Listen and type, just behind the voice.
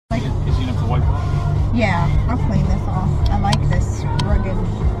Yeah, I'll clean this off. I like this rugged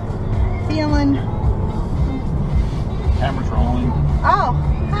feeling. Camera's rolling. Oh,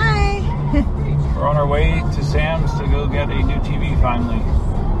 hi. We're on our way to Sam's to go get a new TV finally.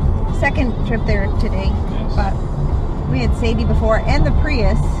 Second trip there today. Yes. But we had Sadie before and the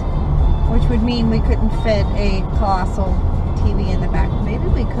Prius, which would mean we couldn't fit a colossal TV in the back. Maybe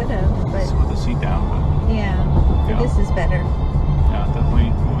we could have, but Just with the seat down, but yeah, Yeah. this is better. yeah,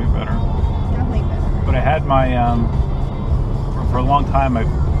 definitely will be better. Definitely better. But I had my for a long time I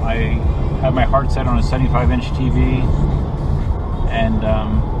had my heart set on a 75-inch TV, and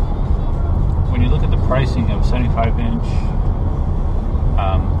when you look at the pricing of 75-inch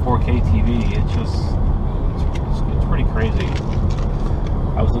 4K TV, it's pretty crazy.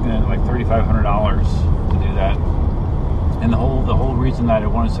 I was looking at like $3,500 to do that, and the whole reason that I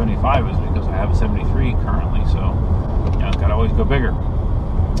wanted 75 is because I have a 73 currently, so it's got to always go bigger.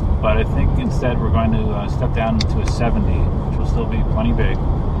 But I think instead we're going to step down to a 70, which will still be plenty big,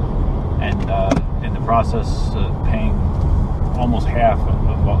 and in the process paying almost half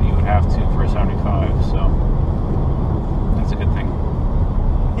of what you would have to for a 75. So that's a good thing.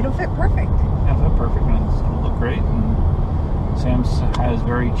 It'll fit perfect. Yeah, it'll fit perfect, and it'll look great. And Sam's has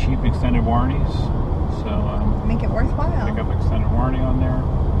very cheap extended warranties, so Make it worthwhile. pick up extended warranty on there.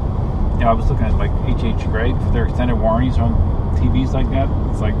 Yeah, I was looking at like H.H. Gregg for their extended warranties on TVs like that.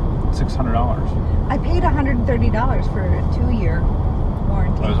 It's like $600. I paid $130 for a 2-year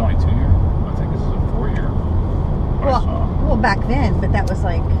warranty. That was only 2 years. I think this is a 4-year. Well, back then, but that was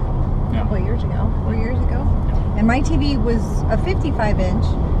like Yeah. a couple of years ago, 4 years ago. Yeah. And my TV was a 55-inch,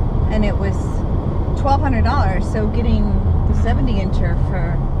 and it was $1,200. So getting the 70-incher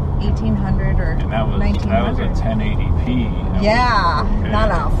for $1,800 or And that was $1,900. a 1080p. Yeah, Okay. not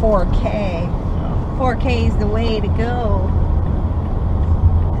a 4K. Yeah. 4K is the way to go.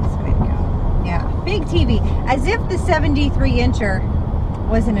 This way to go. Yeah, big TV. As if the 73-incher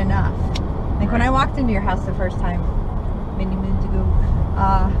wasn't enough. Like when Right. I walked into your house the first time, many moons ago,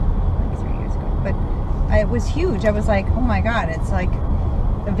 like 3 years ago, but it was huge. I was like, oh my God, it's like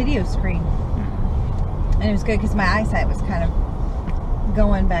a video screen. And it was good because my eyesight was kind of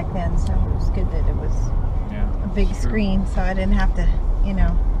going back then, so it was good that it was Yeah. a big Sure. screen, so I didn't have to,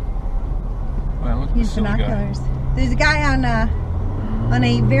 Well, look at use this silly guy. binoculars. There's a guy on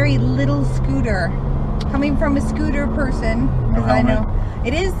a very little scooter, coming from a scooter person, No as I helmet. know.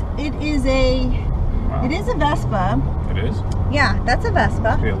 It is Wow. a Vespa. It is? Yeah, that's a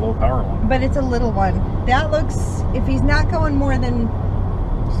Vespa, Be a low power one. but it's a little one. That looks, if he's not going more than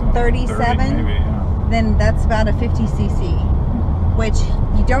So 37? 30 maybe, yeah. then that's about a 50cc, which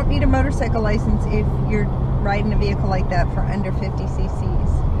you don't need a motorcycle license if you're riding a vehicle like that for under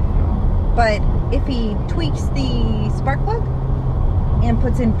 50cc's. But if he tweaks the spark plug and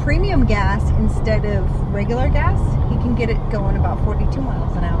puts in premium gas instead of regular gas, he can get it going about 42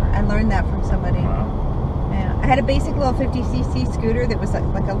 miles an hour. I learned that from somebody. Wow. Yeah. I had a basic little 50cc scooter that was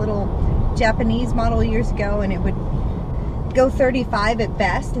like a little Japanese model years ago, and it would go 35 at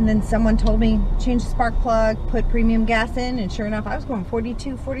best, and then someone told me change the spark plug, put premium gas in, and sure enough I was going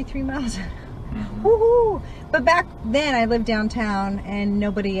 42, 43 miles. Woohoo! But back then I lived downtown and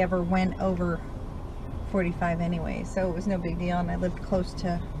nobody ever went over 45 anyway, so it was no big deal, and I lived close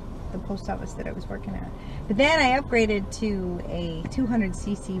to the post office that I was working at. But then I upgraded to a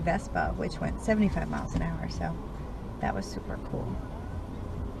 200cc Vespa, which went 75 miles an hour, so that was super cool.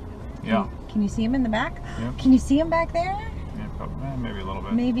 Yeah. Can you see him in the back? Yeah. Can you see him back there? Yeah, probably, maybe a little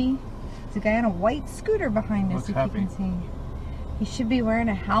bit. Maybe. There's a guy on a white scooter behind us, Looks if happy. you can see. He should be wearing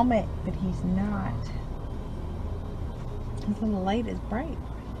a helmet, but he's not. His little light is bright.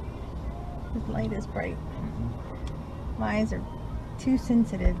 His light is bright. My eyes are too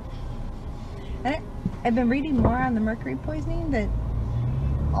sensitive. And I've been reading more on the mercury poisoning, that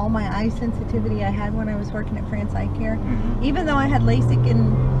all my eye sensitivity I had when I was working at France Eye Care, even though I had LASIK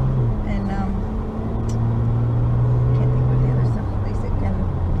and can't think what the other stuff, LASIK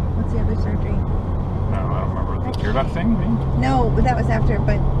and what's the other surgery? No, I don't remember. The tear duct thing, you mean? No, but that was after,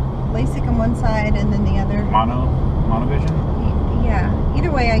 but LASIK on one side and then the other. Monovision? Yeah,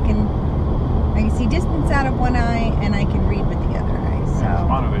 either way I can see distance out of one eye and I can read with the other eye, so Yeah, it's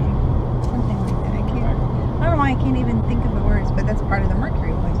monovision. something like that. I don't know why I can't even think of the words, but that's part of the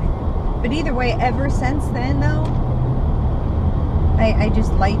mercury poisoning. But either way, ever since then though, I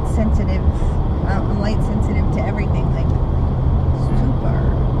just light sensitive. I'm light sensitive to everything, like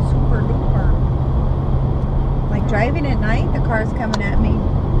super duper. Like driving at night, the car's coming at me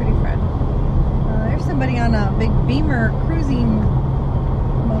pretty friendly. There's somebody on a big Beamer cruising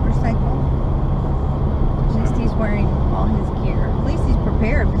motorcycle. Just he's wearing all his gear. At least he's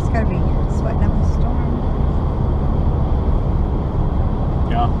prepared. It's got to be sweating up a storm.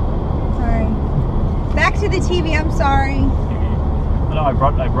 Yeah. Sorry. Back to the TV. I'm sorry. No, I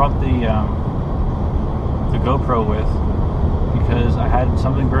brought the GoPro with because I had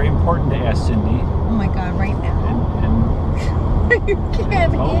something very important to ask Cindy. Oh my God! Right now. And You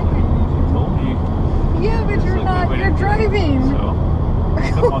can't told hear. me. Yeah, but This is you're a good not. way to You're do it. driving. So,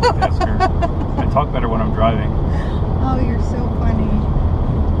 I'm a multitasker. I talk better when I'm driving. Oh, you're so funny.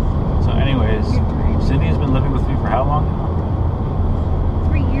 So, anyways, You're driving. Cindy has been living with me for how long?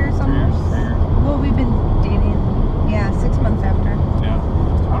 3 years 3 years. almost. 3 years. Well, we've been dating. Yeah, 6 months after. Yeah,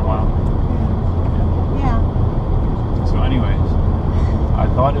 it's been a while. Yeah. So, anyways, I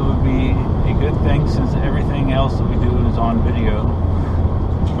thought it would be a good thing since everything else that we do is on video.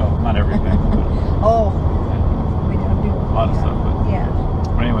 Well, not everything, but Oh, we don't do a lot of stuff. Yeah.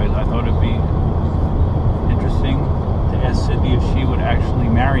 But anyways, I thought it'd be interesting to ask Cindy if she would actually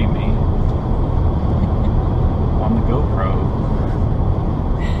marry me on the GoPro.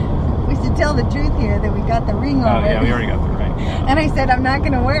 We should tell the truth here that we got the ring Oh, on it. yeah, we already got the ring. Yeah. And I said I'm not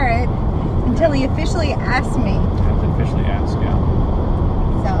going to wear it until he officially asks me. I have to officially ask, yeah.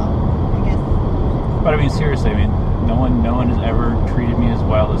 So, I guess. But I mean, seriously, I mean, no one has ever treated me as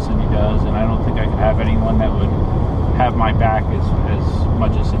well as Cindy does, and I don't think I could have anyone that would have my back as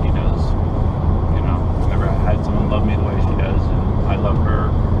much as Cindy does. You know, I've never had someone love me the way she does, and I love her,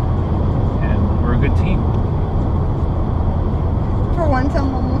 and we're a good team. For once,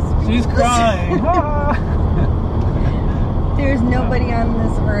 I'm almost. She's crying. Ah. There's nobody on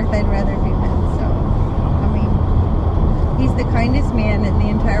this earth I'd rather be with. So, I mean, he's the kindest man in the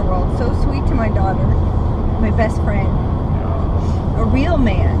entire world. So sweet to my daughter, my best friend. Yeah. A real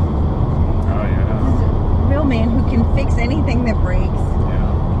man. Oh yeah. He's a real man who can fix anything that breaks.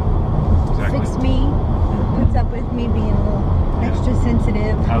 Yeah. Exactly. Fix me, puts up with me being a little extra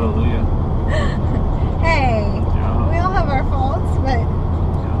sensitive. Hallelujah. Hey, Yeah. we all have our faults, but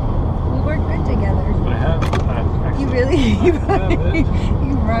Yeah. we work good together. But I have actually. You really, you have it.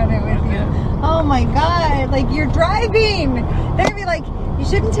 you brought it with you. Oh my God! Like you're driving. They're gonna be like, you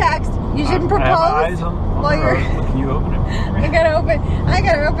shouldn't text, you shouldn't propose. I have my eyes on while the you're. road. Can you open it? I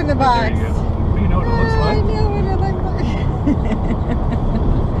gotta open the box. There you go. Well, you know what it looks I like. know what it looks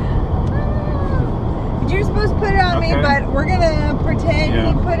like. You're supposed to put it on me, Okay. but we're gonna pretend Yeah.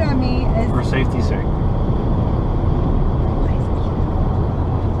 he put it on me as. For safety's sake.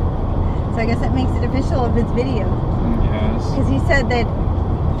 So I guess that makes it official if it's video. Yes. Because he said that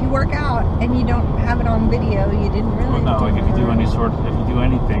if you work out and you don't have it on video, you didn't really. Well, no, like if you do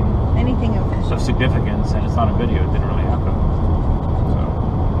anything anything official. of significance and it's not a video, it didn't really happen. So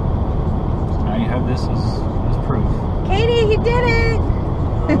now you have this as proof. Katie, he did it.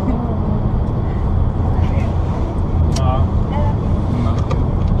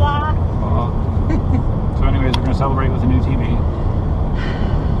 Blah. So anyways, we're going to celebrate with a new TV.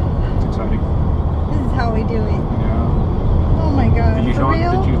 It's exciting. This is how we do it. Yeah. Oh my God. Did you For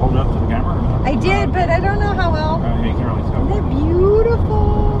real? Did you hold it up to the camera or not? I did, but I don't know how well. Yeah, you can't really tell. Isn't it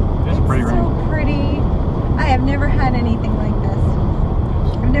beautiful? It's a pretty so ring. pretty. I have never had anything like this.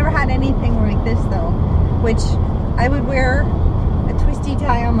 I've never had anything like this though, which I would wear a twisty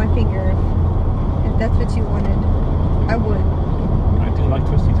tie on my finger if that's what you wanted. I would. I do like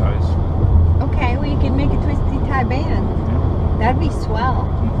twisty ties. Okay, well you can make a twisty tie band. Yeah. That'd be swell.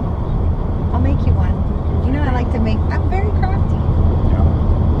 I'll make you one. You know I like to make. I'm very crafty. Yeah.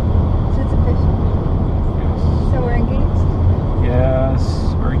 So it's official. Yes. So we're engaged. Yes.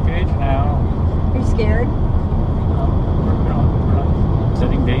 We're engaged now. Are you scared? We're not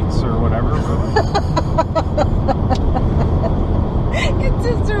setting dates or whatever. But It's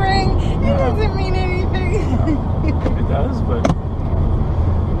just a ring. It doesn't mean anything. it does, but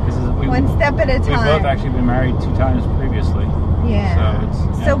this is One step at a We've time. both actually been married 2 times previously. Yeah. So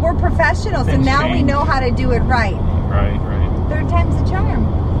it's So we're professionals, so Things now we change. know how to do it right. right. Third time's the charm.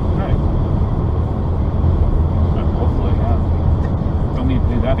 Right. Hopefully, yeah. Don't need to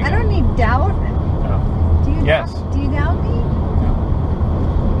do that again. I don't need doubt. No. Do you? Yes. Do you doubt me? No.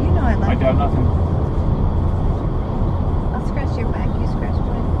 You know I I like. doubt nothing. I'll scratch your back. You scratch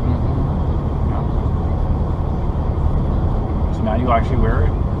mine. No. So now you actually wear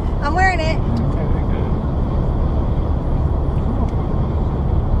it? I'm wearing it. Okay, good.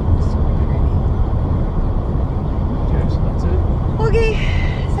 So pretty. Okay, so that's it. Okay.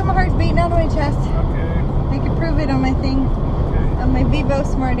 So my heart's beating out of my chest. Okay. I can prove it on my thing, Okay. on my Vivo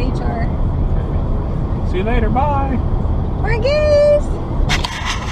Smart HR. Okay. See you later. Bye. We're engaged.